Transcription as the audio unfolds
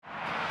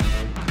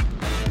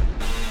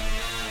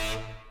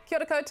Kia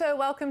ora koutou,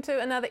 welcome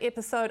to another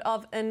episode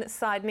of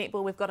Inside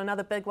Netball. We've got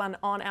another big one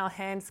on our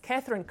hands.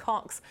 Cath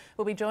Cox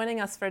will be joining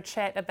us for a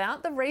chat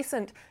about the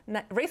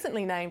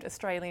recently named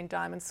Australian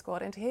Diamond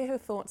squad and to hear her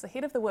thoughts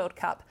ahead of the World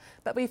Cup.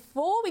 But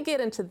before we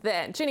get into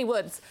that, Jenny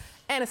Woods,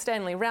 Anna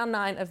Stanley, round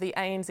 9 of the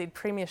ANZ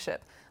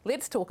Premiership.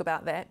 Let's talk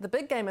about that. The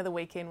big game of the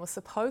weekend was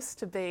supposed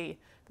to be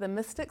the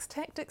Mystics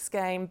Tactix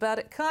game, but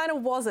it kind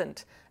of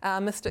wasn't.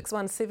 Mystics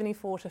won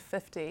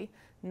 74-50.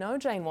 No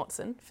Jane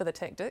Watson for the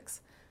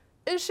Tactix.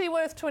 Is she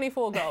worth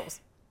 24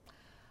 goals?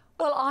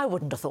 Well, I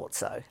wouldn't have thought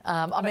so.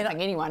 I don't think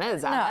anyone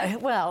is, No,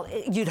 well,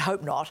 you'd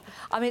hope not.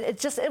 I mean,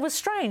 it was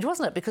strange,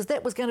 wasn't it? Because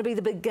that was going to be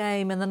the big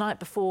game and the night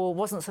before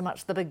wasn't so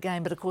much the big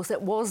game, but of course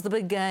that was the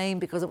big game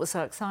because it was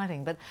so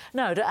exciting. But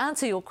no, to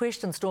answer your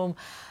question, Storm,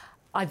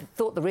 I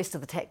thought the rest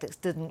of the Tactix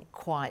didn't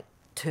quite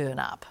turn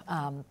up,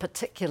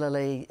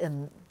 particularly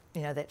in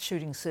that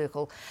shooting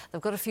circle.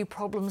 They've got a few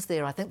problems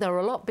there. I think they were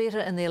a lot better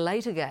in their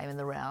later game in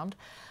the round.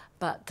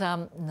 But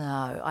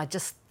no, I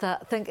just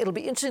think it'll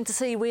be interesting to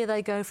see where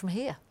they go from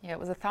here. Yeah, it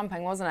was a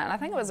thumping, wasn't it? And I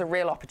think it was a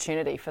real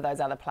opportunity for those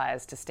other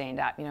players to stand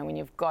up. You know, when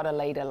you've got a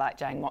leader like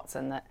Jane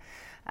Watson that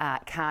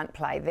can't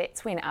play,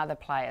 that's when other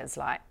players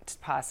like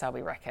Pa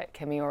Selby-Rickett,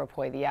 Camille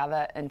Rapoi, the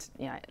other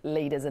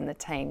leaders in the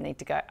team need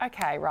to go,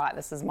 OK, right,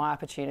 this is my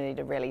opportunity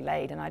to really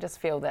lead. And I just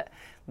feel that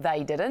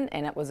they didn't,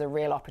 and it was a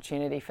real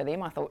opportunity for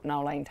them. I thought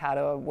Nolene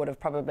Taurua would have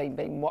probably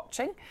been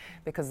watching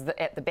because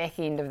at the back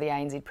end of the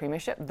ANZ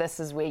Premiership, this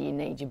is where you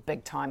need your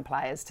big-time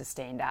players to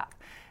stand up.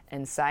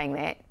 In saying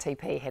that,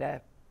 TP had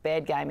a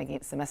bad game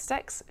against the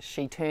Mystics.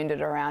 She turned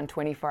it around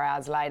 24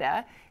 hours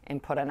later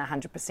and put in a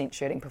 100%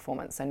 shooting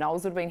performance. So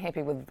Knowles would have been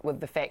happy with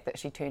the fact that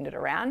she turned it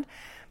around.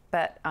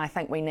 But I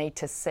think we need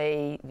to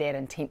see that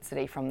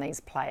intensity from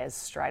these players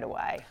straight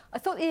away. I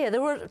thought,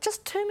 there were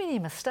just too many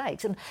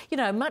mistakes. And,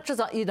 much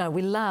as,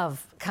 we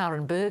love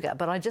Karen Berger,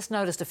 but I just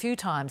noticed a few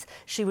times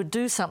she would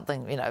do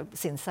something,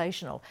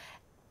 sensational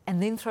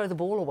and then throw the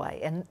ball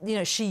away. And,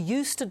 she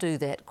used to do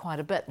that quite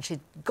a bit and she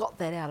got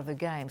that out of her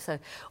game. So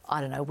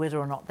I don't know whether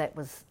or not that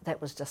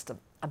was just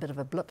a bit of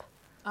a blip.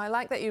 I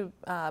like that you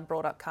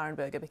brought up Karen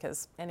Berger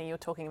because, Annie, you were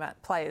talking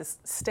about players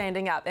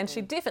standing up, and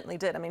she definitely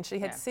did. I mean, she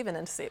had 7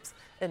 intercepts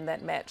in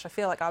that match. I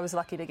feel like I was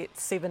lucky to get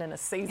 7 in a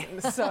season.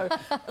 So,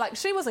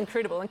 she was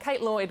incredible, and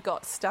Kate Lloyd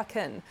got stuck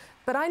in.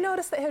 But I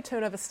noticed that her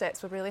turnover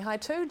stats were really high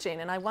too,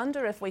 Jen, and I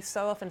wonder if we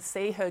so often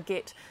see her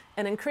get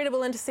an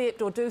incredible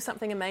intercept or do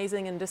something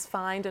amazing and just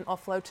find an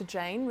offload to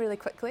Jane really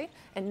quickly,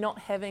 and not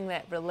having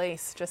that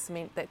release just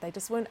meant that they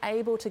just weren't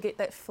able to get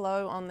that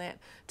flow on that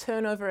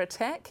turnover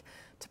attack.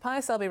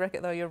 Tapaya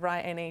Selby-Rickett, though, you're right,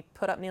 Annie,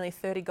 put up nearly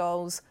 30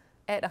 goals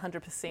at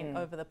 100%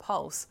 over the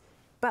pulse.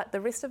 But the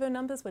rest of her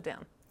numbers were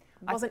down.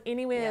 Wasn't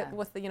anywhere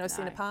with the,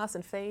 centre pass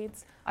and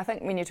feeds. I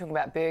think when you're talking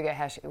about Berger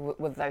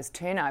with those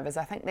turnovers,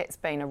 I think that's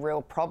been a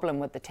real problem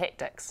with the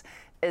Tactix,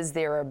 is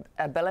their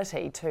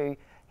ability to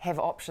have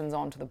options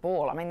onto the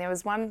ball. I mean, there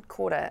was one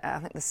quarter, I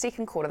think the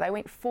second quarter, they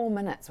went 4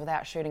 minutes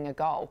without shooting a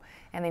goal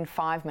and then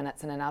 5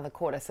 minutes in another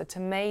quarter. So to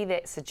me,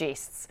 that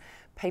suggests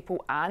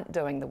people aren't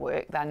doing the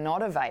work, they're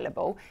not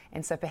available,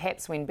 and so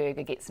perhaps when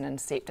Berger gets an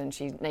intercept and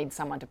she needs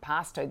someone to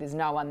pass to, there's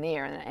no one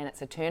there and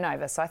it's a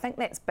turnover. So I think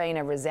that's been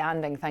a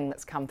resounding thing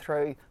that's come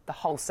through the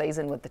whole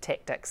season with the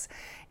Tactix.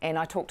 And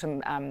I talked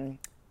to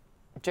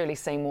Julie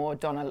Seymour,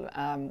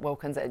 Donna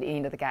Wilkins at the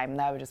end of the game, and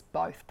they were just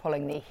both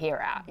pulling their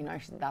hair out.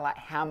 They're like,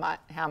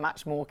 how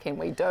much more can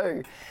we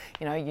do?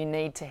 You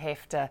need to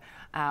have to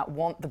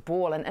want the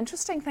ball. An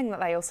interesting thing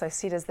that they also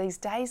said is these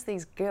days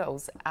these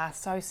girls are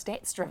so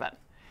stats driven.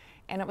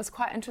 And it was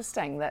quite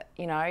interesting that,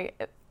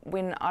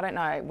 when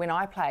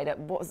I played,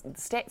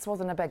 stats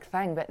wasn't a big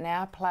thing, but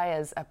now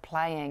players are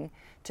playing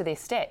to their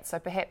stats. So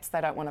perhaps they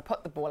don't want to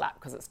put the ball up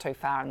because it's too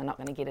far and they're not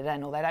going to get it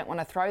in, or they don't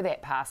want to throw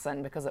that pass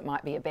in because it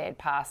might be a bad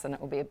pass and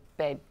it will be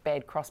a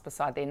bad cross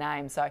beside their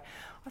name. So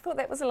I thought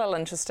that was a little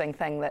interesting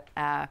thing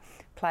that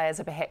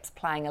players are perhaps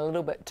playing a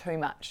little bit too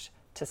much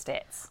to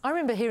stats. I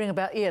remember hearing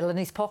about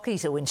Lenise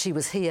Pockiter when she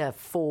was here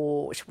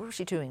what was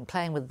she doing?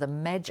 Playing with the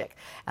Magic.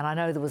 And I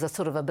know there was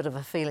a bit of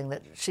a feeling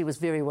that she was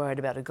very worried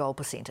about her goal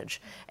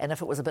percentage. And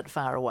if it was a bit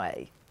far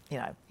away,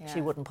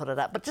 she wouldn't put it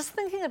up. But just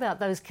thinking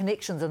about those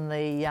connections in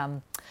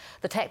the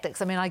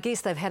Tactix, I mean, I guess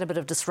they've had a bit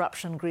of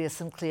disruption. Greer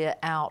Sinclair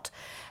out.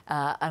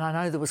 And I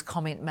know there was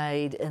comment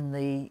made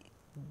in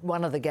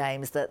one of the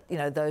games that,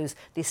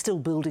 they're still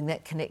building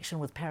that connection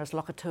with Paris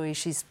Lokatui.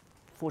 She's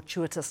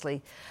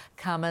fortuitously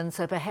come in,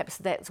 so perhaps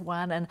that's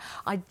one. And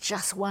I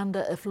just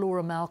wonder if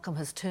Laura Malcolm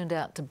has turned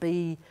out to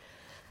be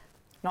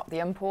not the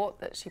import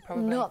that she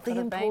probably not the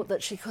import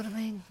that she could have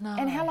been. No.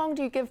 And how long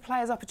do you give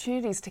players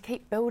opportunities to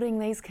keep building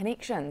these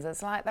connections?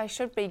 It's like they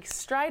should be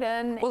straight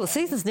in. Well, the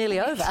season's nearly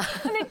over.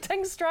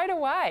 Connecting straight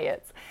away.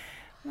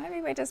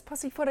 Maybe we're just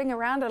pussyfooting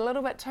around a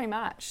little bit too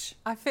much.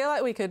 I feel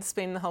like we could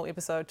spend the whole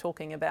episode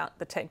talking about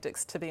the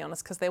Tactix, to be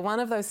honest, because they're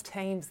one of those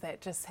teams that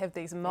just have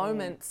these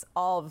moments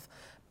of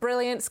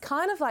brilliance,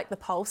 kind of like the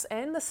Pulse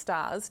and the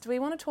Stars. Do we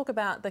want to talk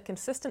about the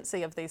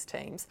consistency of these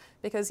teams?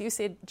 Because you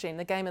said, Jen,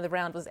 the game of the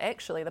round was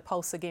actually the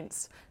Pulse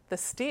against the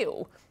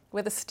Steel,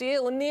 where the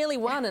Steel nearly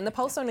won and the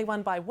Pulse only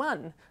won by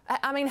 1.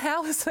 I mean,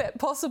 how is that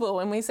possible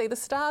when we see the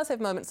Stars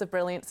have moments of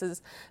brilliance,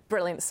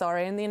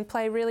 and then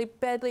play really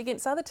badly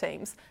against other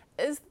teams?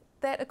 Is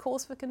that a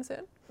cause for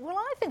concern? Well,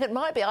 I think it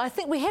might be. I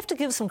think we have to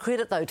give some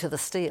credit, though, to the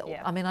Steel.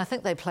 Yeah. I mean, I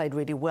think they played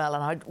really well,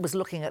 and I was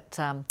looking at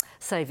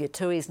Saviour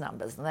Tui's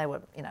numbers, and they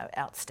were,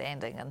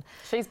 outstanding. And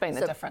she's been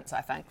the difference,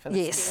 I think, for the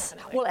yes.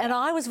 Steel. Well, and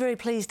I was very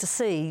pleased to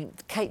see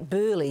Kate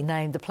Burley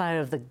named the player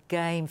of the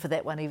game for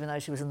that one, even though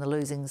she was in the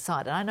losing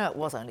side. And I know it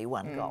was only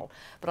one goal,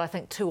 but I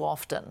think too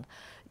often,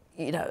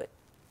 you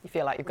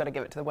feel like you've got to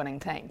give it to the winning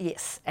team.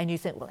 Yes, and you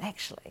think, well,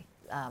 actually,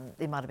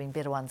 there might have been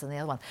better ones than the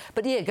other one.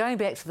 But yeah, going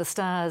back to the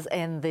Stars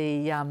and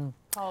the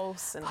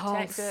Pulse and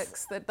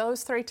Tactix,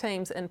 those 3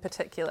 teams in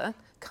particular,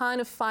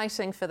 kind of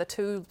fighting for the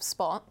 2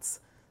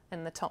 spots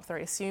in the top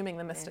 3, assuming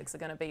the Mystics are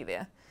going to be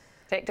there.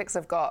 Tactix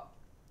have got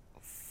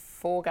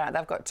 4 games.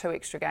 They've got 2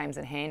 extra games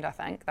in hand, I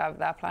think.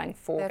 They're playing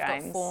 4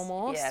 games. They've got 4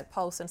 more. Yeah.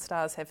 Pulse and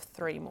Stars have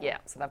 3 more. Yeah,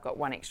 so they've got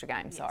 1 extra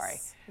game. Yes. Sorry.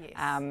 Yes.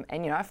 And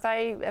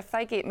if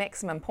they get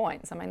maximum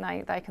points, I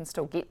mean they can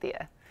still get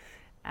there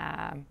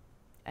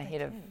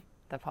ahead of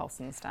the Pulse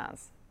and the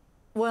Stars.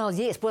 Well,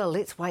 yes,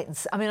 let's wait and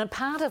see. I mean, a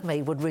part of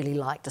me would really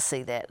like to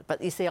see that.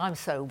 But you see, I'm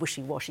so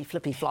wishy-washy,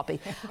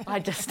 flippy-floppy. I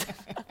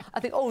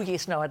think, oh,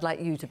 yes, no, I'd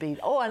like you to be...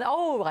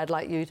 I'd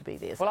like you to be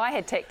there. Well, I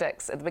had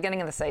Tactix at the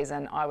beginning of the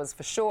season. I was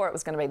for sure it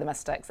was going to be the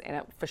Mystics,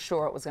 and for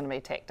sure it was going to be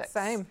Tactix.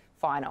 Same.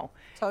 Final.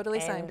 Totally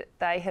and same.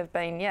 They have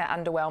been,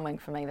 underwhelming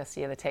for me this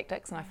year, the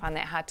Tactix, and I find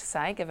that hard to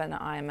say, given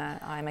that I'm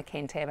a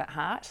Cantab at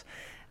heart.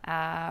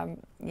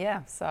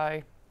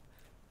 So...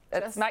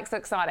 It makes it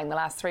exciting. The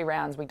last 3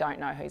 rounds, we don't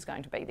know who's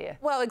going to be there.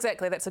 Well,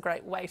 exactly. That's a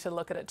great way to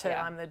look at it too.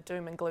 Yeah. I'm the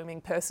doom and glooming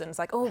person. It's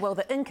like, oh, well,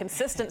 the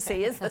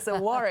inconsistency, is this a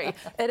worry?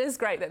 It is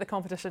great that the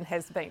competition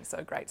has been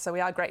so great. So we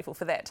are grateful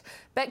for that.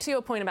 Back to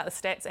your point about the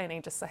stats,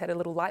 Annie, I had a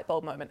little light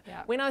bulb moment.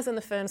 Yeah. When I was in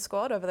the Ferns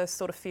squad over those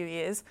sort of few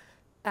years,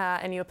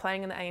 and you were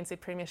playing in the ANZ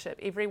Premiership,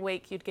 every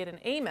week you'd get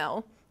an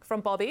email from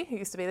Bobby, who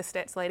used to be the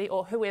stats lady,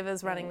 or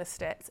whoever's running the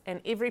stats,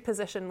 and every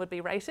position would be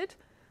rated.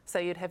 So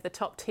you'd have the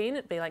top 10,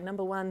 it'd be like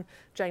number 1,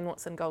 Jane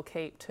Watson, goal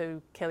keep,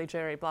 2, Kelly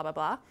Jury, blah, blah,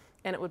 blah.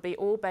 And it would be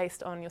all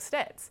based on your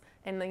stats.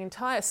 And the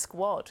entire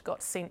squad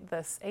got sent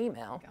this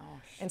email.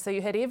 Gosh. And so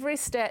you had every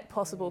stat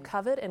possible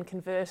covered and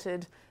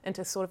converted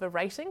into sort of a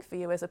rating for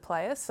you as a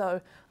player. So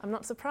I'm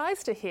not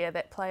surprised to hear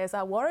that players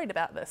are worried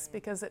about this,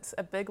 because it's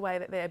a big way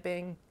that they're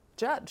being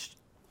judged.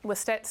 Were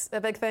stats a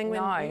big thing?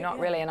 No, not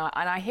really. And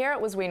I hear it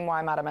was when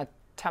Waimarama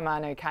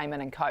Tamanu came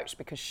in and coached,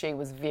 because she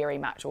was very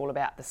much all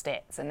about the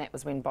stats, and that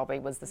was when Bobby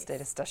was the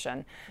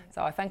statistician.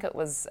 So I think it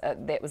was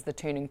that was the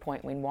turning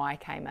point when Y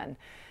came in.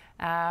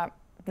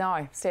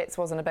 No, stats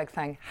wasn't a big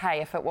thing.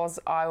 Hey, if it was,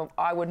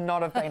 I would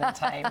not have been in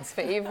teams.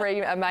 For every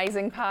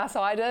amazing pass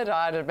I did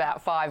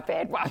about 5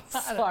 bad ones.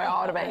 So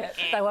I would have been.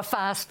 They were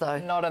fast, though.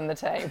 Not in the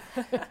team.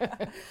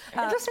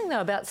 Interesting,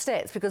 though, about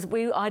stats, because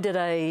I did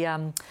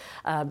a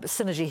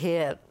Synergy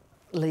Hair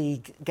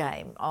League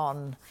game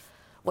on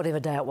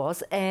whatever day it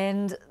was,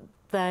 and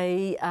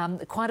they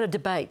quite a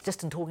debate,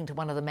 just in talking to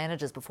one of the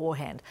managers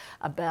beforehand,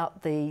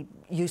 about the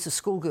use of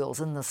schoolgirls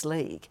in this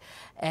league,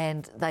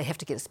 and they have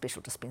to get a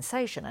special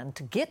dispensation, and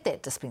to get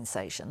that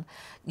dispensation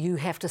you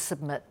have to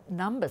submit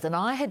numbers, and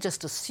I had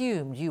just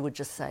assumed you would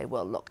just say,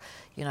 well, look,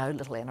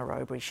 little Anna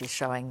Robury, she's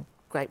showing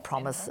great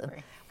promise.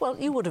 And, well,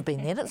 you would have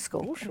been then at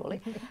school,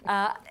 surely.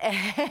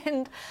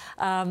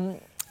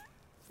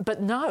 But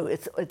no,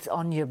 it's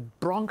on your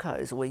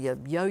Broncos or your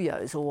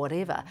yo-yos or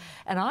whatever.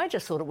 And I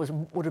just thought it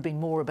would have been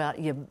more about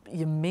your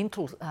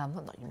mental,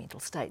 not your mental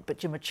state,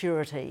 but your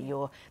maturity.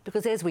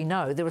 Because as we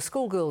know, there are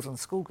schoolgirls and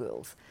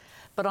schoolgirls.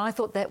 But I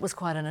thought that was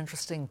quite an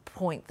interesting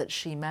point that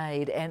she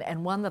made,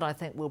 and one that I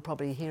think we'll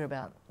probably hear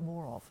about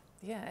more of.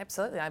 Yeah,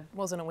 absolutely. I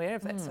wasn't aware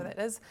of that, so that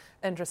is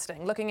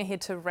interesting. Looking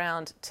ahead to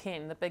round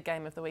 10, the big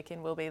game of the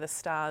weekend will be the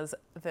Stars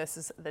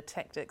versus the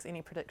Tactix.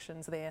 Any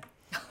predictions there?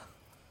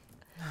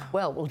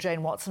 Well, will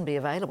Jane Watson be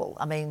available?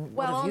 I mean,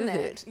 what have you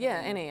heard? Yeah,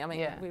 Annie,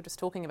 we were just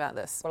talking about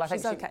this. Well, I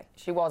think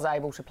she was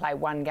able to play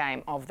 1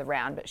 game of the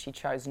round, but she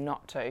chose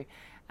not to.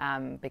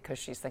 Because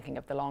she's thinking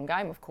of the long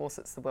game. Of course,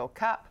 it's the World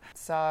Cup.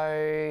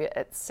 So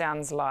it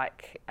sounds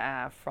like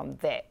from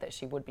that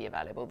she would be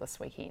available this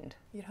weekend.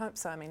 You'd hope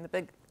so. I mean, the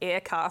big air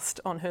cast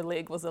on her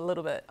leg was a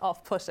little bit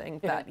off-putting,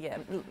 but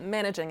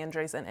managing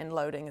injuries and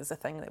loading is a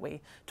thing that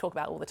we talk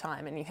about all the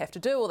time, and you have to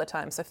do all the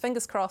time. So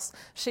fingers crossed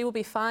she will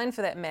be fine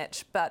for that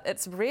match, but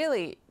it's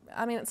really,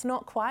 it's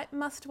not quite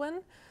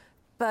must-win,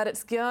 but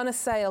it's going to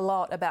say a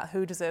lot about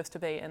who deserves to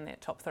be in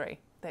that top 3,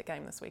 that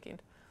game this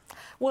weekend.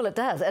 Well, it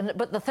does.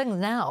 But the thing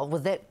now,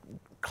 with that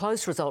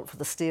close result for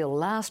the Steel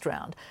last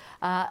round,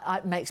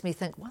 it makes me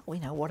think, well,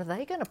 what are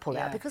they going to pull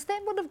out? Because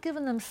that would have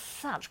given them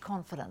such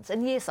confidence.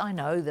 And yes, I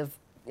know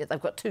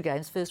they've got 2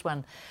 games. First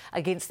one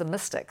against the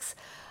Mystics.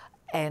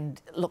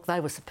 And look, they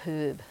were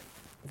superb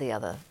the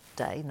other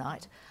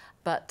night.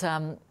 But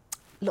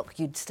look,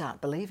 you'd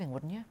start believing,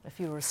 wouldn't you, if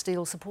you were a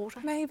Steel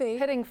supporter? Maybe.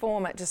 Hitting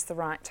form at just the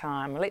right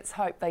time. Let's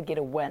hope they get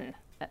a win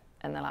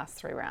in the last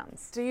 3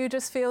 rounds. Do you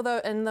just feel, though,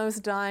 in those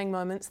dying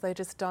moments, they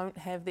just don't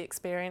have the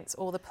experience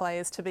or the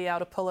players to be able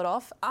to pull it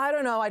off? I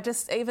don't know. I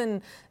just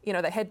even, you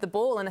know, they had the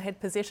ball and they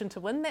had possession to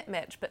win that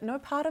match, but no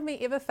part of me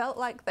ever felt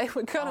like they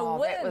were going to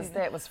win.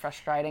 That was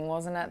frustrating,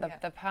 wasn't it? Yeah.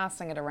 The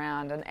passing it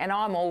around. And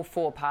I'm all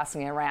for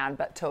passing it around,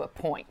 but to a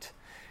point.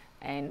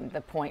 And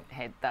the point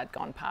they'd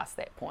gone past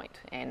that point.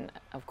 And,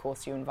 of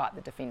course, you invite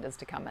the defenders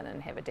to come in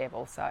and have a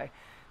dabble. So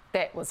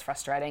that was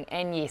frustrating.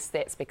 And, yes,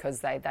 that's because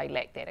they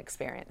lack that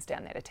experience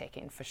down that attack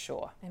end for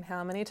sure. And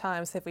how many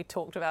times have we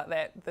talked about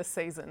that this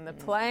season? The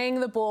playing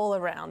the ball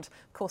around.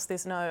 Of course,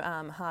 there's no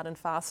hard and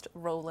fast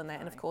rule in that.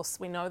 And, of course,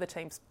 we know the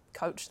teams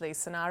coach these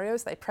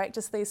scenarios. They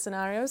practice these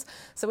scenarios.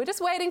 So we're just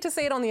waiting to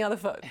see it on the other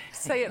foot,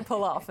 see it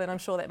pull off. And I'm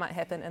sure that might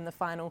happen in the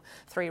final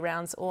 3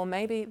 rounds or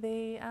maybe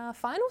the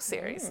final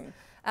series.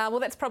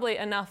 Well, that's probably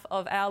enough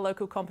of our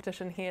local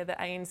competition here, the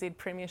ANZ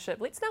Premiership.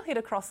 Let's now head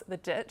across the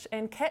ditch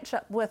and catch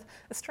up with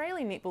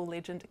Australian netball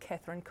legend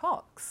Cath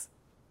Cox.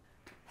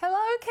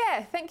 Hello,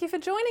 Cath. Thank you for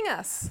joining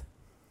us.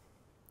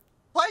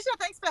 Pleasure.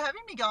 Thanks for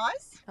having me,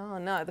 guys. Oh,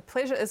 no, the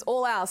pleasure is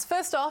all ours.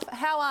 First off,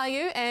 how are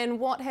you and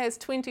what has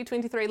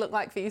 2023 looked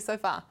like for you so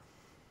far?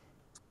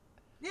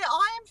 Yeah,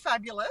 I am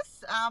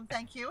fabulous.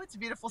 Thank you. It's a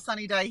beautiful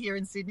sunny day here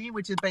in Sydney,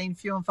 which has been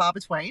few and far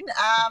between.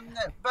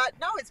 But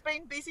no, it's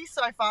been busy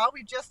so far.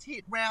 We've just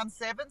hit round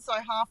 7, so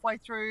halfway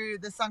through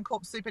the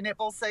Suncorp Super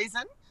Netball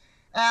season.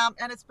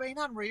 And it's been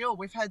unreal.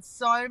 We've had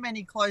so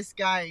many close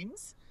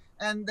games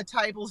and the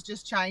table's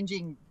just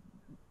changing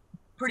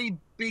pretty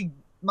big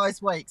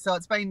most weeks. So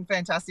it's been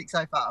fantastic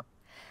so far.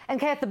 And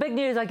Cath, the big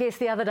news, I guess,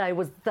 the other day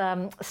was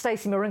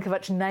Stacey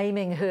Marinkovic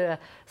naming her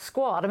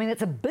squad. I mean,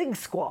 it's a big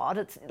squad.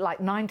 It's like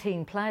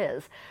 19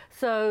 players.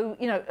 So,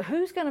 you know,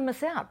 who's going to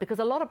miss out? Because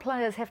a lot of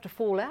players have to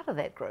fall out of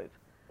that group.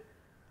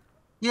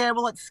 Yeah,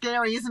 well, it's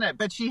scary, isn't it?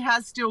 But she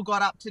has still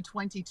got up to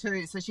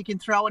 22, so she can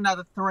throw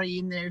another 3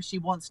 in there if she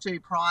wants to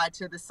prior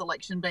to the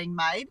selection being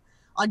made.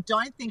 I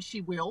don't think she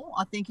will.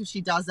 I think if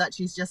she does that,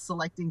 she's just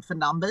selecting for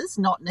numbers,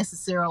 not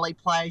necessarily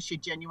players she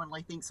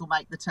genuinely thinks will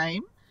make the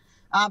team.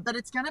 But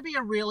it's going to be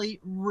a really,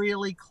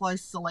 really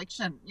close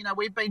selection. You know,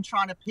 we've been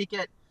trying to pick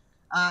it,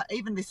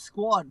 even this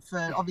squad,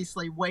 for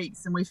obviously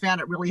weeks, and we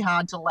found it really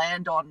hard to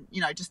land on,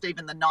 you know, just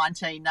even the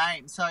 19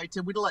 names. So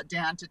to whittle it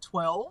down to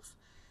 12,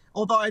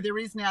 although there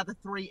is now the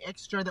 3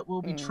 extra that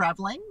will be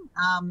travelling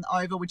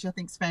over, which I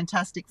think is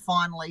fantastic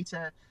finally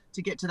to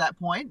get to that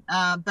point.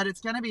 But it's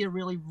going to be a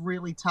really,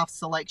 really tough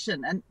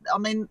selection. And, I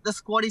mean, the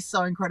squad is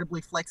so incredibly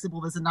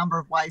flexible. There's a number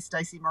of ways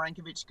Stacey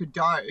Marinkovic could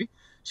go.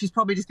 She's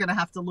probably just going to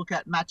have to look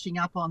at matching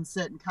up on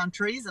certain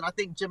countries. And I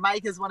think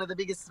Jamaica's one of the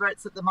biggest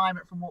threats at the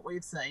moment from what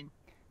we've seen.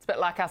 It's a bit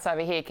like us over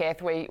here,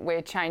 Cath.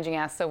 We're changing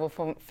our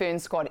Silver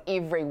Ferns squad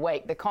every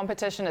week. The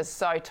competition is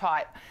so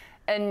tight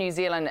in New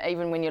Zealand,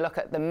 even when you look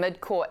at the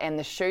mid-court and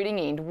the shooting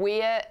end.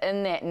 Where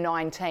in that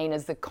 19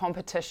 is the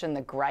competition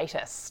the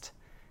greatest?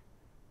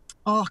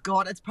 Oh,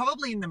 God, it's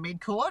probably in the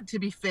mid-court, to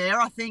be fair.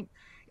 I think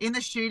in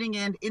the shooting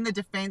end, in the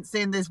defence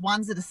end, there's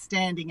ones that are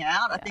standing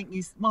out. Yeah. I think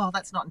well,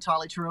 that's not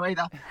entirely true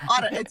either.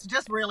 It's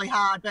just really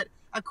hard. But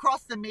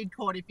across the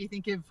mid-court, if you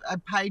think of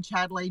Paige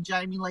Hadley,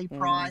 Jamie Lee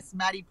Price,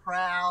 Maddie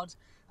Proud,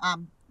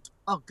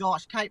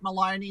 Kate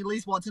Maloney,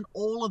 Liz Watson,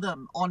 all of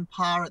them on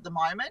par at the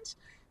moment.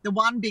 The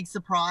one big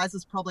surprise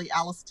was probably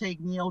Alice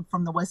Teague-Neald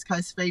from the West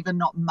Coast Fever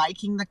not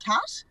making the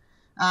cut.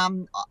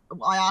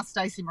 I asked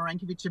Stacey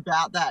Marinkovic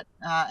about that,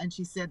 and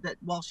she said that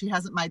while she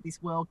hasn't made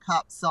this World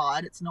Cup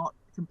side, it's not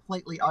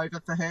completely over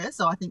for her.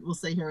 So I think we'll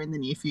see her in the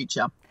near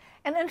future.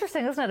 And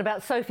interesting, isn't it,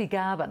 about Sophie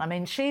Garvin? I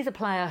mean, she's a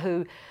player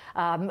who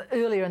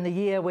earlier in the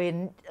year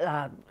when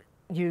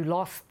you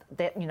lost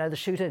that, you know, the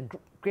shooter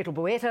Gretel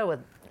Bueta with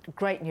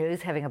great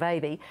news, having a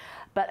baby,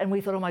 and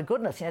we thought, oh my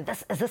goodness, you know,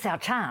 is this our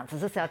chance?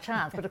 Is this our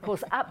chance? But of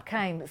course, up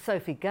came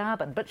Sophie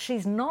Garvin. But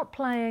she's not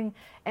playing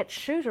at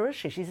shooter, is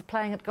she? She's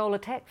playing at goal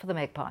attack for the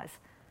Magpies.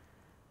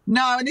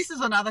 No, and this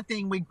is another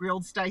thing we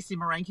grilled Stacey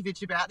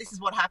Marinkovic about. This is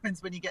what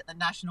happens when you get the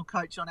national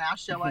coach on our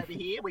show over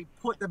here. We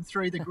put them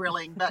through the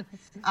grilling. But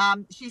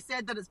she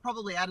said that it's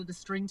probably added a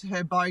string to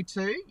her bow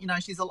too. You know,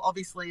 she's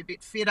obviously a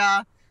bit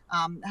fitter.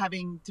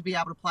 Having to be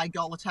able to play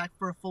goal attack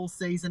for a full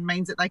season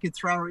means that they could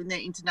throw her in there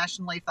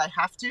internationally if they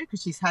have to,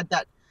 because she's had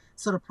that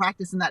sort of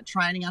practice and that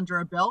training under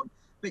her belt.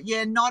 But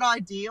yeah, not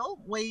ideal.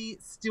 We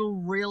still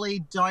really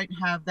don't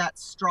have that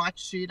strike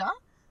shooter.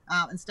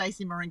 And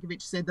Stacey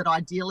Marinkovic said that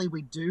ideally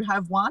we do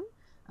have one.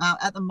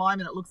 At the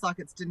moment, it looks like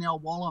it's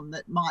Danelle Wallum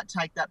that might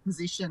take that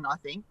position, I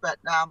think. But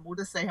we'll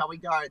just see how we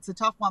go. It's a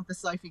tough one for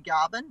Sophie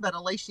Garvin, but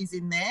at least she's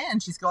in there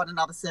and she's got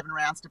another 7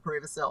 rounds to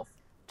prove herself.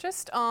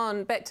 Just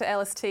on back to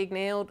Alice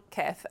Teague-Neald,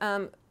 Cath,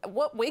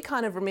 what we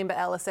kind of remember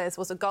Alice as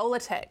was a goal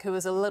attack who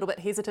was a little bit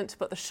hesitant to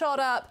put the shot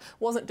up,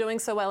 wasn't doing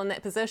so well in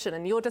that position,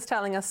 and you're just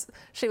telling us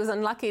she was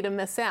unlucky to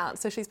miss out.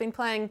 So she's been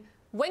playing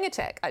wing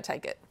attack, I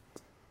take it.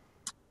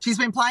 She's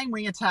been playing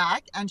wing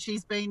attack, and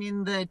she's been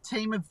in the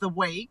team of the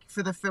week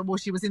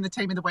she was in the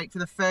team of the week for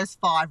the first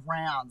 5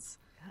 rounds.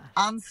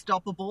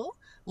 unstoppable.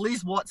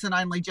 Liz Watson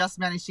only just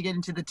managed to get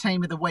into the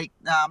team of the week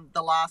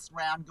the last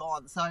round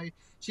gone. So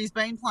she's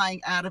been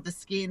playing out of the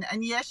skin.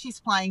 And yes, she's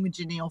playing with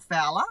Janelle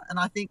Fowler. And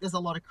I think there's a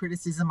lot of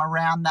criticism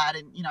around that.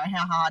 And,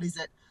 how hard is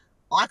it?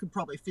 I could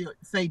probably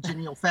feed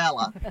Janelle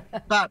Fowler.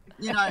 But,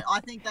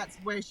 I think that's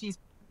where she's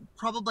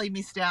probably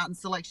missed out in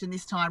selection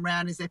this time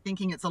round, is they're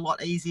thinking it's a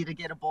lot easier to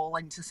get a ball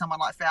into someone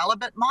like Fowler.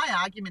 But my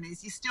argument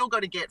is you still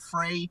got to get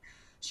free.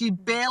 She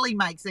barely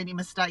makes any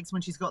mistakes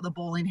when she's got the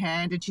ball in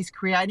hand, and she's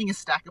creating a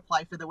stack of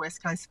play for the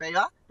West Coast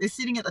Fever. They're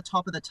sitting at the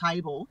top of the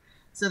table,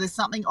 so there's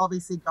something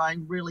obviously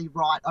going really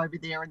right over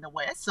there in the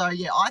West. So,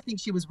 yeah, I think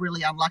she was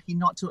really unlucky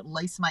not to at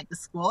least make the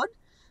squad.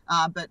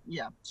 But,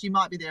 yeah, she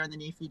might be there in the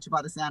near future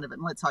by the sound of it,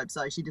 and let's hope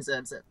so. She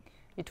deserves it.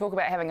 You talk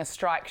about having a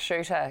strike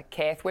shooter,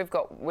 Cath. We've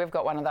got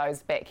one of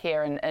those back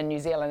here in New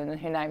Zealand, and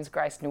her name's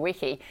Grace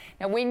Nweke.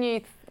 Now,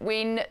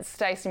 when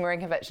Stacey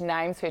Marinkovic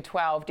names her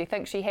 12, do you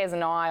think she has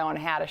an eye on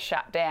how to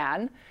shut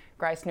down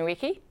Grace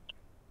Nweke?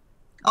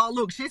 Oh,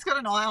 look, she's got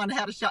an eye on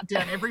how to shut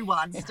down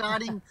everyone,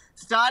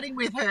 starting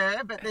with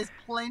her. But there's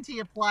plenty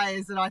of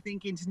players that I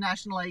think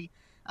internationally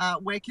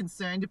we're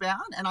concerned about,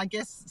 and I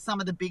guess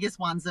some of the biggest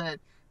ones are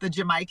the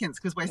Jamaicans,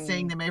 because we're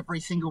seeing them every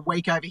single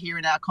week over here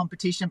in our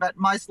competition. But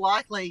most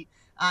likely,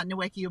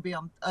 Nweke will be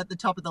at the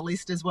top of the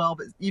list as well.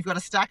 But you've got a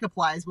stack of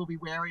players we'll be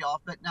wary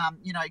of. But,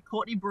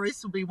 Courtney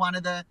Bruce will be one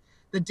of the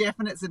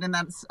definites in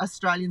that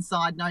Australian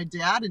side, no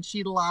doubt. And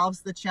she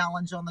loves the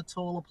challenge on the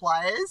taller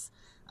players.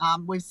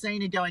 We've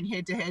seen her going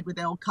head-to-head with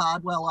Elle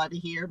Cardwell over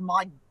here.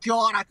 My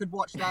God, I could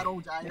watch that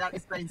all day. That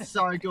has been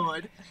so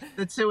good.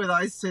 The two of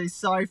those two,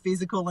 so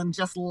physical, and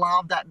just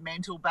love that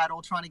mental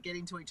battle, trying to get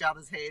into each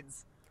other's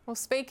heads. Well,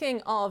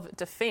 speaking of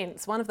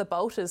defence, one of the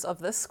bolters of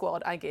this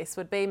squad, I guess,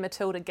 would be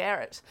Matilda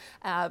Garrett.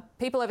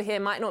 People over here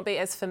might not be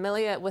as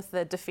familiar with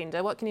the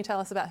defender. What can you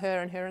tell us about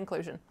her and her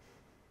inclusion?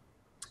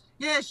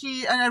 Yeah,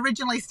 she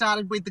originally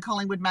started with the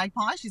Collingwood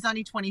Magpies. She's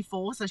only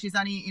 24, so she's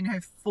only in her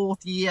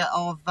fourth year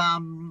of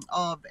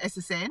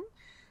SSN.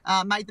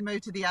 Made the move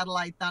to the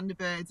Adelaide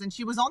Thunderbirds, and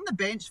she was on the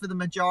bench for the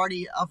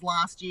majority of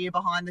last year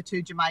behind the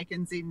two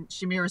Jamaicans in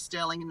Shamira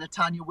Sterling and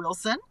Natanya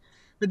Wilson.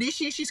 But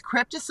this year she's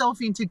crept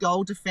herself into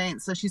goal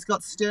defence, so she's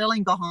got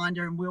Sterling behind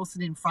her and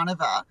Wilson in front of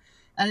her,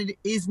 and it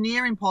is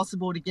near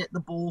impossible to get the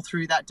ball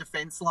through that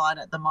defence line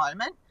at the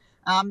moment.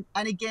 And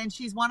again,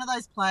 she's one of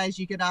those players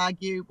you could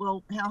argue,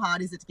 well, how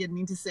hard is it to get an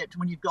intercept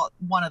when you've got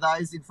one of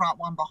those in front,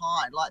 one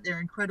behind? Like,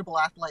 they're incredible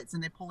athletes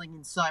and they're pulling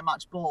in so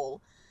much ball.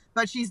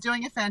 But she's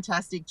doing a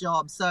fantastic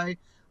job. So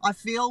I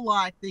feel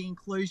like the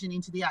inclusion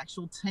into the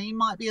actual team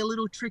might be a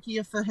little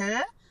trickier for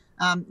her.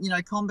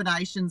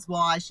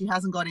 Combinations-wise, she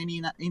hasn't got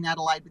any in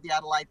Adelaide with the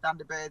Adelaide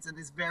Thunderbirds, and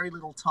there's very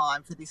little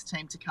time for this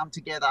team to come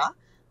together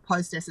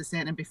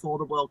post-SSN and before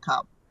the World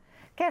Cup.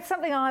 Cath,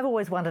 something I've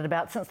always wondered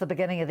about since the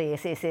beginning of the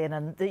SSN,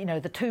 and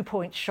the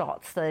 2-point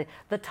shots, the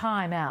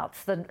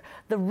timeouts,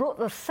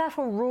 the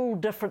subtle rule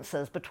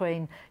differences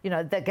between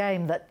the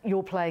game that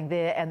you're playing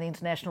there and the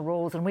international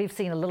rules, and we've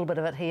seen a little bit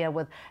of it here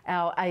with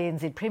our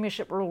ANZ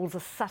Premiership rules are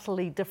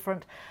subtly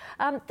different.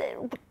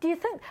 Do you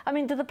think?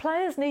 Do the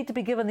players need to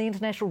be given the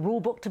international rule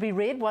book to be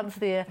read once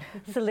they're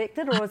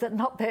selected, or is it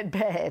not that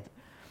bad?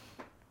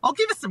 I'll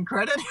give us some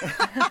credit.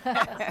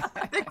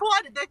 They're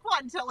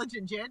quite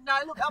intelligent, Jen. No,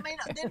 look,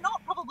 they're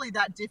not probably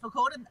that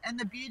difficult. And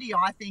the beauty,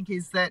 I think,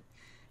 is that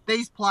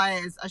these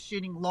players are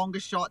shooting longer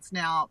shots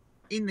now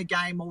in the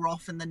game more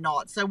often than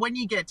not. So when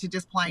you get to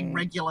just playing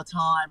regular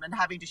time and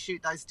having to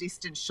shoot those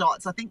distance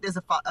shots, I think there's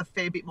a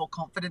fair bit more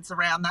confidence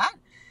around that.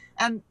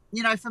 And,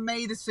 for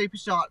me, the super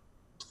shot,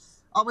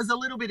 I was a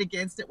little bit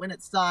against it when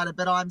it started,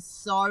 but I'm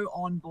so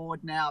on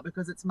board now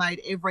because it's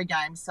made every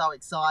game so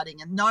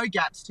exciting and no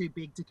gap's too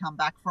big to come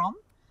back from.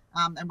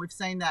 And we've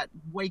seen that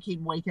week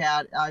in, week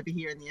out over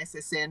here in the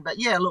SSN. But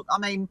yeah, look,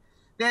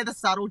 they're the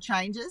subtle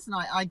changes, and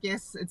I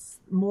guess it's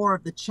more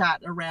of the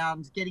chat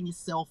around getting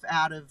yourself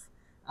out of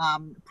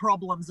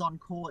problems on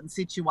court and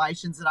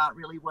situations that aren't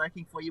really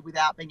working for you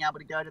without being able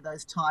to go to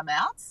those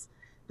timeouts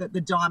that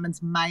the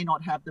Diamonds may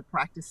not have the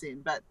practice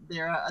in, but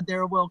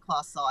they're a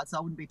world-class side, so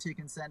I wouldn't be too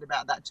concerned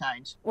about that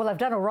change. Well, they've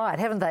done all right,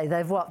 haven't they?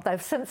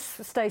 They've since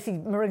Stacey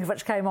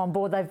Marinkovic came on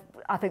board,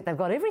 I think they've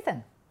got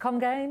everything. Com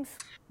games?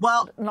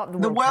 Well, not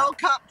the World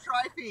Cup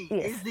trophy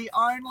is the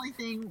only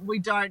thing we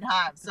don't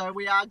have, so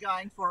we are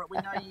going for it. We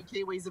know you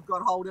Kiwis have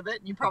got hold of it,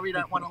 and you probably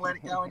don't want to let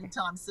it go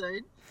anytime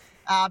soon.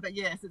 But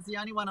yes, it's the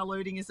only one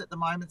eluding us at the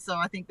moment, so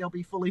I think they'll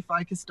be fully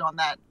focused on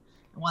that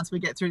once we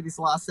get through this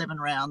last 7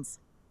 rounds.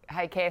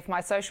 Hey, Cath,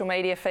 my social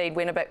media feed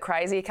went a bit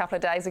crazy a couple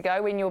of days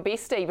ago when your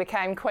bestie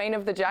became Queen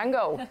of the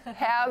Jungle.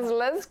 How's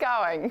Liz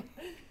going?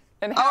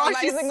 And how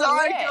amazing she's was so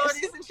that?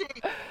 good, isn't she?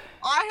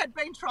 I had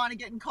been trying to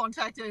get in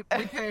contact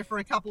with her for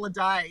a couple of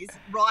days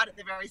right at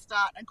the very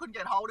start and couldn't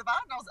get hold of her.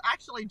 And I was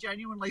actually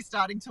genuinely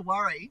starting to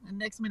worry. And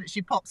next minute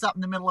she pops up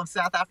in the middle of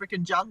South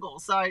African jungle.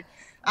 So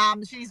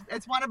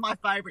it's one of my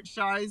favourite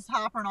shows.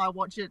 Harper and I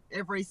watch it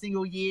every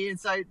single year. And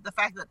so the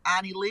fact that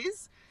Auntie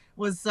Liz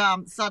was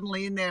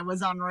suddenly in there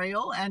was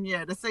unreal. And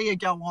yeah, to see her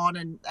go on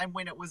and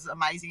win it was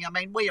amazing. I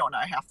mean, we all know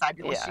how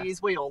fabulous she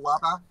is. We all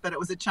love her, but it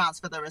was a chance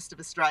for the rest of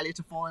Australia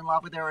to fall in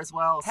love with her as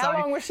well. How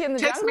long was she in the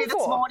jungle me for?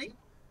 This morning.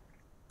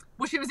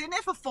 Well, she was in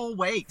there for 4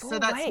 weeks. So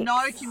that's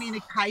no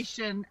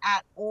communication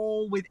at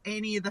all with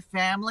any of the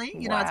family.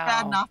 You know, it's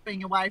bad enough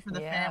being away from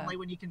the family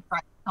when you can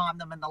FaceTime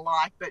them and the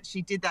like, but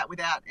she did that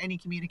without any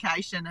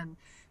communication, and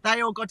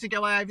they all got to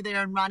go over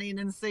there and run in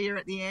and see her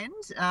at the end.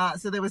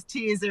 So there was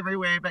tears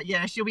everywhere. But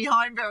yeah, she'll be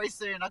home very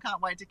soon. I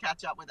can't wait to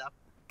catch up with her.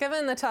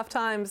 Given the tough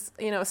times,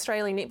 you know,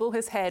 Australian netball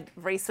has had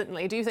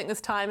recently, do you think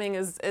this timing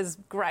is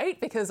great?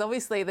 Because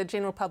obviously the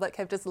general public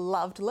have just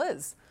loved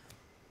Liz.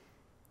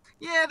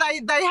 Yeah,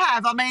 they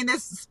have. I mean,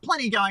 there's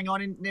plenty going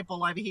on in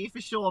netball over here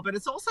for sure, but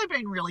it's also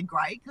been really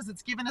great because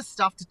it's given us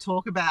stuff to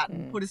talk about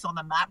and put us on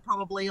the map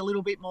probably a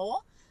little bit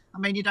more. I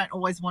mean, you don't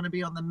always want to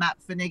be on the map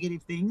for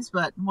negative things,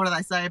 but what do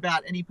they say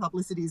about any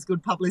publicity is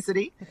good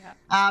publicity?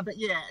 Yeah. But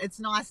yeah, it's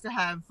nice to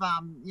have,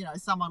 you know,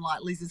 someone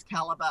like Liz's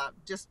calibre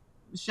just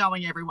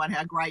showing everyone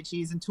how great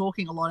she is and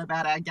talking a lot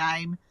about our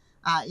game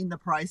in the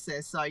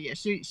process. So yeah,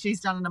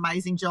 she's done an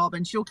amazing job,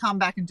 and she'll come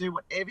back and do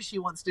whatever she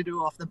wants to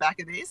do off the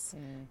back of this.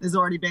 There's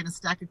already been a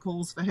stack of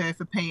calls for her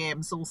for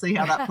PM, so we'll see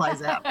how that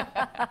plays out.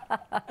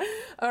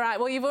 All right,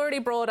 well, you've already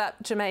brought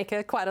up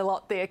Jamaica quite a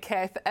lot there,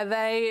 Cath. Are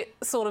they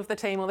sort of the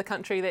team or the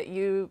country that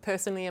you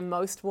personally are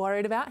most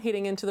worried about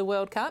heading into the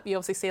World Cup? You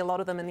obviously see a lot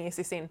of them in the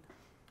SSN.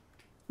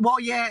 Well,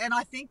 yeah, and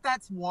I think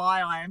that's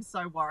why I am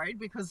so worried,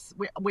 because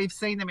we've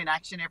seen them in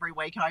action every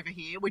week over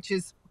here, which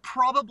is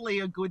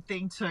probably a good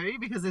thing too,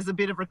 because there's a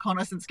bit of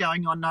reconnaissance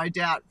going on, no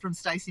doubt, from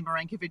Stacey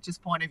Marinkovic's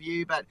point of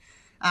view. But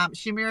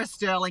Shamira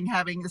Sterling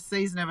having the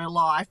season of her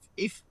life,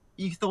 if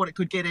you thought it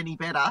could get any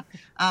better.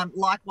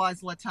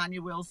 Likewise,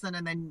 LaTanya Wilson,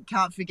 and then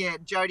can't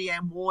forget Jodie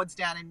Ann Ward's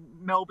down in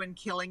Melbourne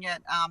killing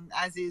it,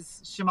 as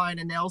is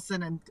Shimona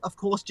Nelson, and of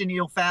course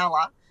Janelle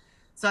Fowler.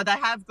 So they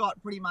have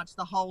got pretty much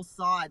the whole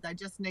side. They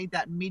just need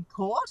that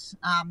mid-court.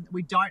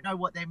 We don't know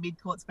what their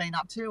mid-court's been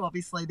up to.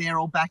 Obviously, they're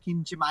all back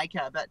in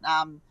Jamaica, but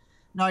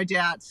no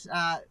doubt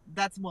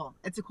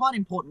it's a quite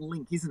important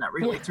link, isn't it,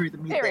 really, through the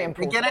mid. Very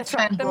important. Get a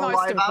turn the ball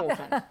most over.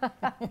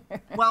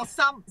 important. Well,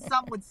 some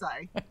would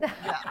say.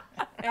 Yeah.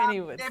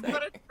 Any would say.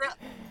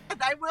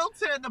 They will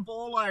turn the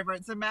ball over.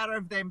 It's a matter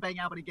of them being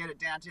able to get it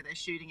down to their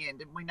shooting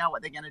end, and we know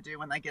what they're going to do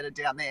when they get it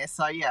down there.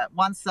 So yeah,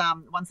 once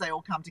they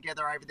all come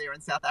together over there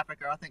in South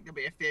Africa, I think there'll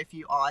be a fair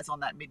few eyes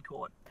on that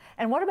mid-court.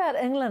 And what about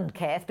England,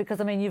 Cath?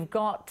 Because I mean, you've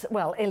got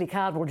Ellie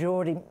Cardwell. You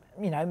already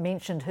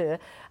mentioned her.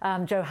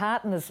 Jo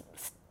Harton has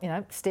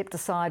stepped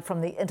aside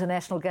from the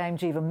international game.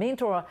 Jiva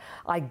Mentor,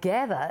 I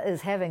gather,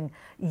 is having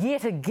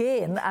yet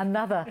again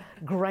another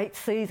great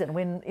season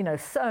when,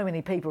 so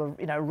many people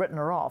have, written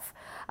her off.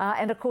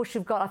 And of course,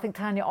 you've got, I think,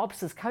 Tanya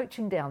Obbs is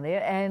coaching down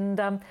there.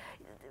 And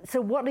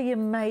so what do you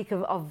make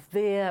of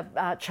their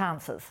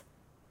chances?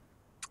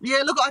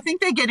 Yeah, look, I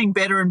think they're getting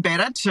better and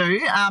better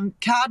too.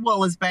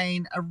 Cardwell has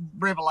been a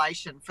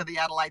revelation for the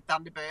Adelaide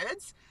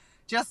Thunderbirds.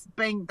 Just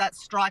being that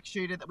strike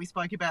shooter that we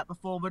spoke about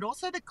before, but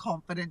also the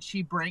confidence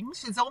she brings.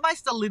 She's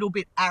almost a little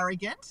bit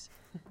arrogant,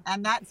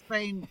 and that's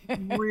been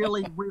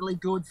really, really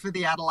good for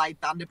the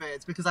Adelaide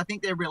Thunderbirds, because I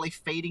think they're really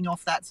feeding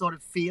off that sort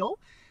of feel.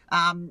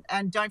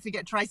 And don't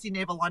forget Tracy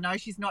Neville. I know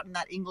she's not in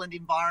that England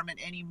environment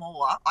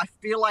anymore. I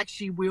feel like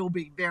she will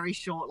be very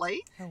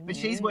shortly, but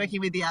she's working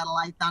with the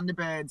Adelaide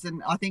Thunderbirds,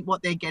 and I think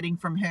what they're getting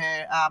from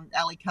her,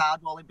 Ellie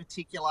Cardwell in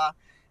particular.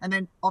 And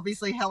then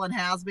obviously Helen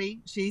Housby,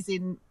 she's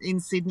in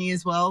Sydney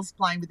as well,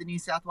 playing with the New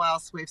South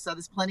Wales Swifts. So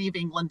there's plenty of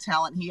England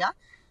talent here.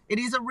 It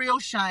is a real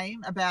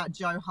shame about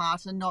Jo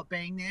Harton not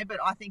being there, but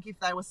I think if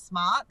they were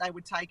smart, they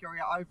would take her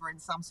over in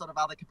some sort of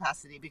other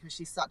capacity, because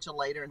she's such a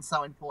leader and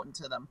so important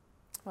to them.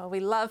 Well,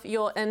 we love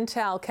your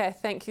intel,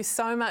 Cath. Thank you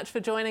so much for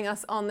joining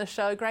us on the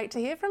show. Great to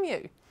hear from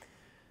you.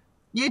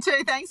 You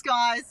too. Thanks,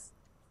 guys.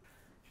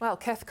 Well,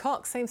 Cath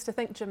Cox seems to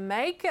think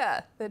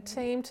Jamaica, the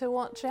team to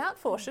watch out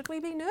for. Should we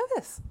be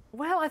nervous?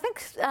 Well, I think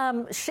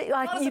she...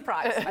 Not a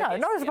surprise. No,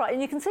 not a surprise. And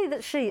you can see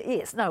that she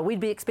is. No, we'd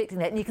be expecting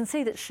that, and you can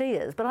see that she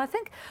is. But I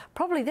think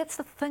probably that's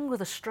the thing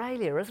with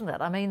Australia, isn't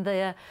it? I mean,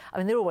 they're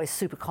always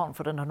super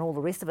confident and all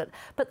the rest of it,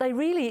 but they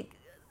really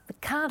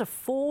can't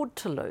afford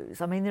to lose.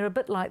 I mean, they're a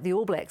bit like the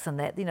All Blacks in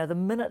that, the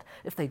minute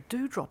if they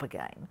do drop a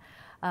game,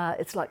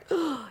 it's like,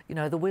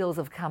 the wheels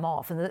have come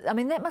off.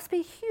 And that must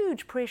be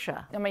huge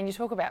pressure. I mean, you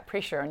talk about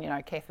pressure,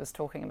 and, Cath was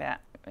talking about,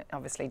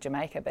 obviously,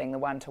 Jamaica being the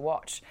one to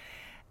watch.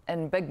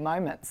 In big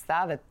moments,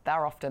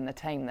 they're often the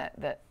team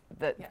that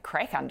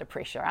crack under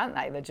pressure, aren't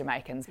they, the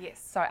Jamaicans?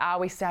 Yes. So are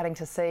we starting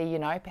to see,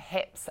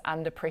 perhaps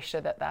under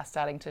pressure that they're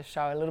starting to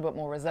show a little bit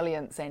more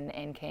resilience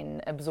and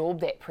can absorb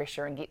that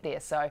pressure and get there?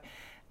 So,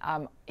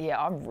 I'm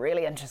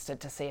really interested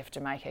to see if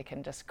Jamaica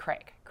can just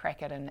crack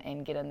it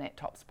and get in that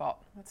top spot.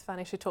 It's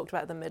funny she talked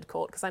about the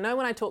mid-court, because I know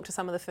when I talk to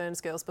some of the Ferns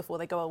girls before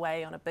they go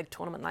away on a big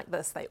tournament like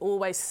this, they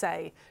always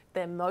say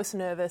they're most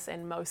nervous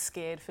and most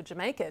scared for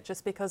Jamaica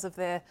just because of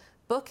their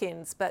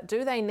bookends. But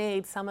do they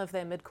need some of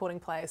their mid-courting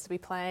players to be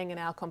playing in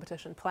our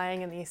competition,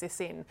 playing in the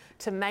SSN,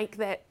 to make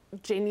that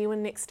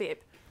genuine next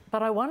step?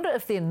 But I wonder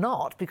if they're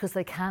not because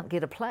they can't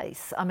get a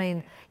place. I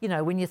mean, you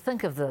know, when you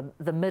think of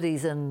the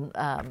middies in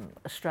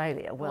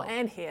Australia, well,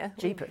 and here.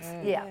 Jeepers.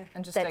 Yeah.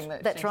 Interesting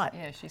that's right.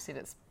 Yeah, she said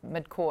it's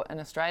mid-court in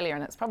Australia,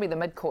 and it's probably the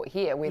mid-court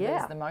here where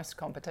there's the most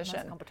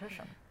competition.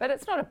 But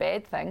it's not a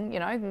bad thing, you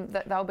know,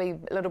 that they'll be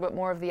a little bit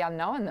more of the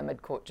unknown, the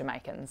mid-court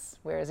Jamaicans,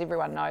 whereas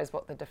everyone knows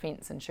what the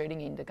defence and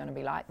shooting end are going to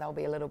be like. They'll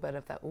be a little bit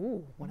of the,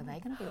 ooh, what are they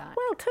going to be like?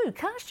 Well, too,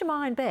 cast your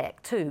mind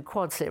back to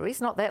Quad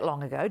Series, not that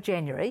long ago,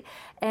 January,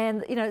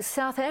 and, you know,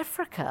 South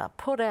Africa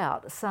put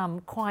out some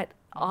quite,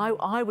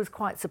 I was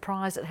quite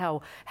surprised at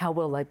how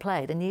well they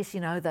played. And yes, you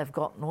know, they've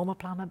got Norma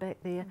Plummer back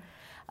there,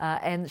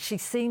 and she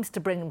seems to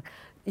bring,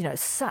 you know,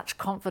 such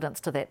confidence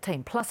to that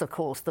team. Plus, of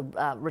course, the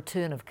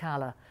return of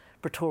Carla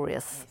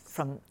Pretorius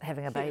from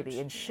having a baby.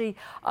 And she,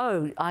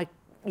 I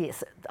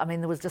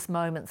mean, there was just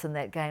moments in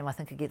that game, I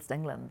think, against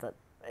England that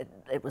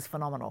it was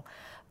phenomenal.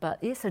 But,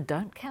 yeah, so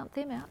don't count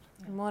them out.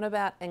 And what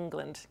about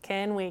England?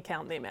 Can we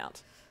count them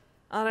out?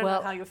 I don't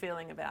know how you're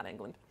feeling about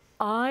England.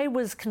 I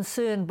was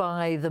concerned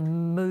by the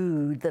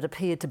mood that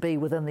appeared to be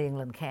within the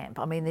England camp.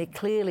 I mean, there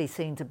clearly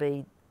seemed to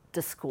be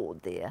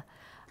discord there.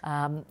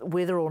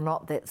 Whether or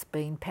not that's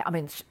been...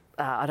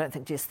 I don't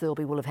think Jess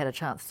Thirlby will have had a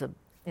chance to,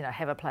 you know,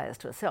 have her players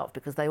to herself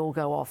because they all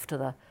go off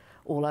to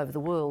all over the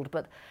world.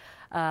 But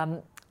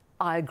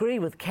I agree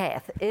with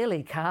Cath.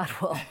 Ellie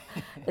Cardwell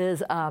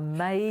is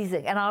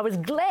amazing. And I was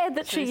glad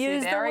that she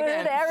used the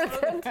word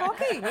arrogant.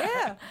 Cocky,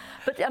 yeah.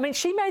 But, I mean,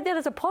 she made that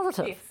as a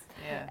positive. Yes.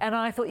 Yeah. And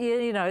I thought, yeah,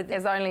 you know...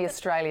 As only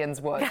Australians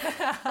would.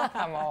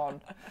 Come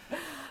on.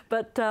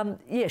 But, there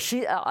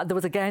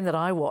was a game that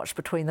I watched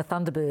between the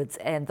Thunderbirds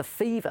and the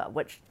Fever,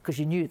 because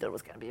you knew that it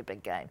was going to be a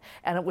big game.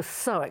 And it was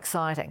so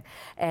exciting.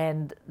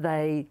 And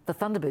the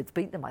Thunderbirds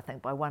beat them, I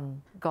think, by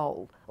 1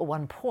 goal or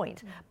 1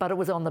 point. But it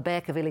was on the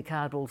back of Ellie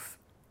Cardwell's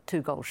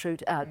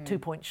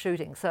 2-point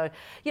shooting. So,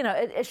 you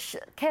know,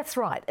 Kath's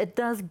right. It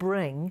does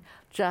bring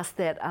just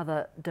that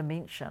other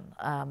dimension.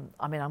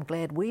 I mean, I'm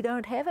glad we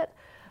don't have it.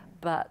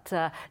 But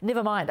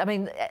never mind. I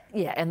mean,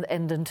 and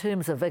in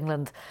terms of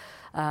England,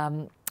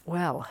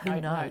 well,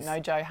 who knows? No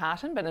Jo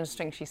Harton, but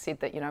interesting she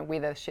said that, you know,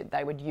 whether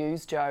they would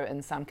use Jo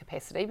in some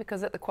capacity,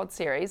 because at the Quad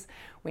Series,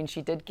 when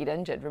she did get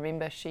injured,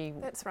 remember she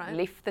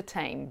left the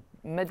team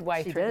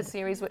midway through the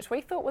series, which we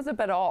thought was a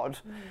bit odd.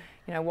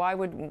 You know, why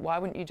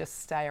wouldn't you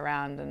just stay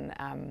around?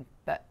 And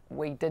but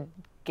we did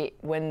get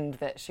wind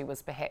that she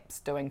was perhaps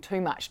doing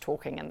too much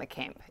talking in the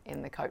camp,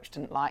 and the coach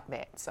didn't like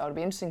that. So it'll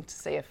be interesting to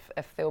see if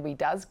Thirlby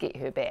does get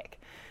her back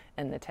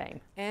in the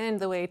team. And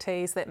the wee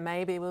tease that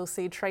maybe we'll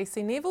see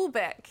Tracy Neville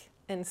back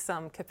in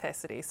some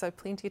capacity. So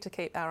plenty to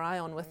keep our eye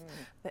on with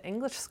the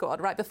English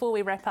squad. Right, before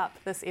we wrap up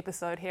this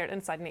episode here at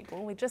Inside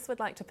Netball, we just would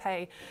like to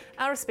pay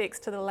our respects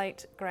to the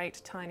late, great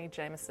Taini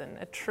Jamieson,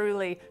 a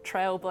truly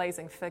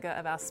trailblazing figure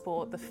of our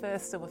sport, the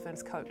first Silver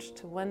Ferns coach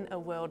to win a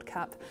World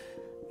Cup.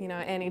 You know,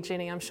 Annie,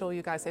 Jenny, I'm sure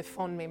you guys have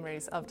fond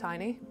memories of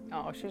Taini.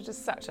 Oh, she was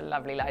just such a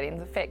lovely lady. And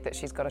the fact that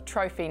she's got a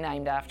trophy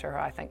named after her,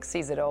 I think,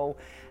 says it all.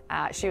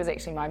 She was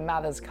actually my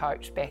mother's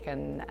coach back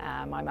in,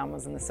 my mum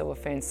was in the Silver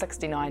Ferns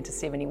 69 to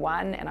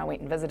 71, and I went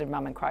and visited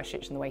mum in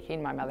Christchurch on the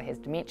weekend. My mother has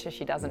dementia.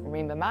 She doesn't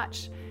remember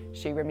much.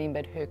 She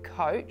remembered her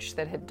coach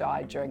that had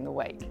died during the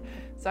week.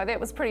 So that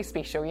was pretty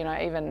special, you know,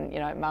 even, you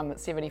know, mum at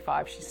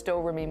 75, she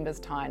still remembers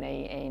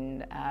Taini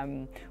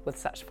and with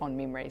such fond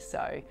memories.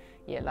 So,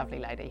 yeah, lovely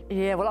lady.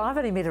 Yeah, well, I've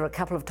only met her a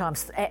couple of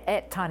times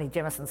at Taini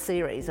Jamison's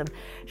series, and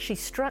she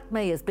struck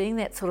me as being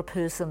that sort of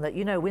person that,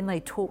 you know, when they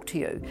talk to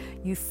you,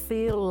 you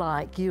feel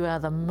like you are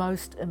the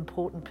most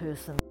important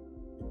person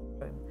in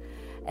the room.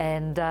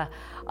 And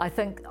I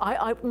think,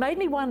 I made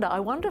me wonder, I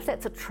wonder if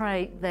that's a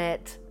trait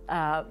that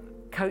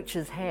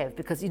coaches have,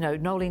 because, you know,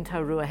 Nolene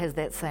Taurua has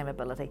that same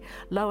ability.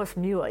 Lois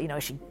Muir, you know,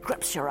 she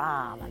grips your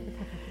arm and,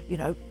 you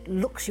know,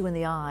 looks you in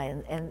the eye,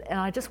 and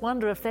I just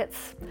wonder if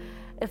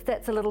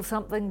that's a little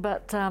something,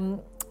 but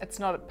it's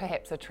not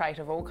perhaps a trait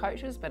of all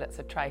coaches, but it's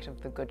a trait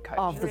of the good coaches.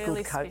 Of the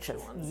really good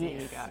coaches. Ones. Yes.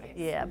 There you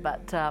go. Yeah,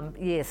 but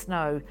yes,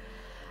 no,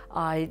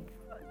 I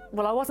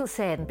wasn't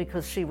saddened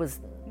because she was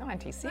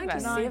 97.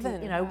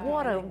 97. You know,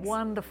 what a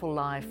wonderful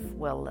life,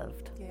 well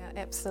lived. Yeah,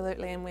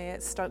 absolutely, and we're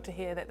stoked to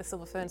hear that the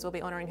Silver Ferns will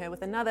be honouring her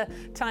with another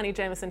Taini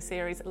Jamieson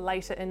series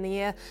later in the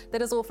year.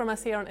 That is all from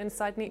us here on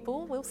Inside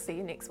Netball. We'll see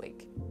you next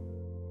week.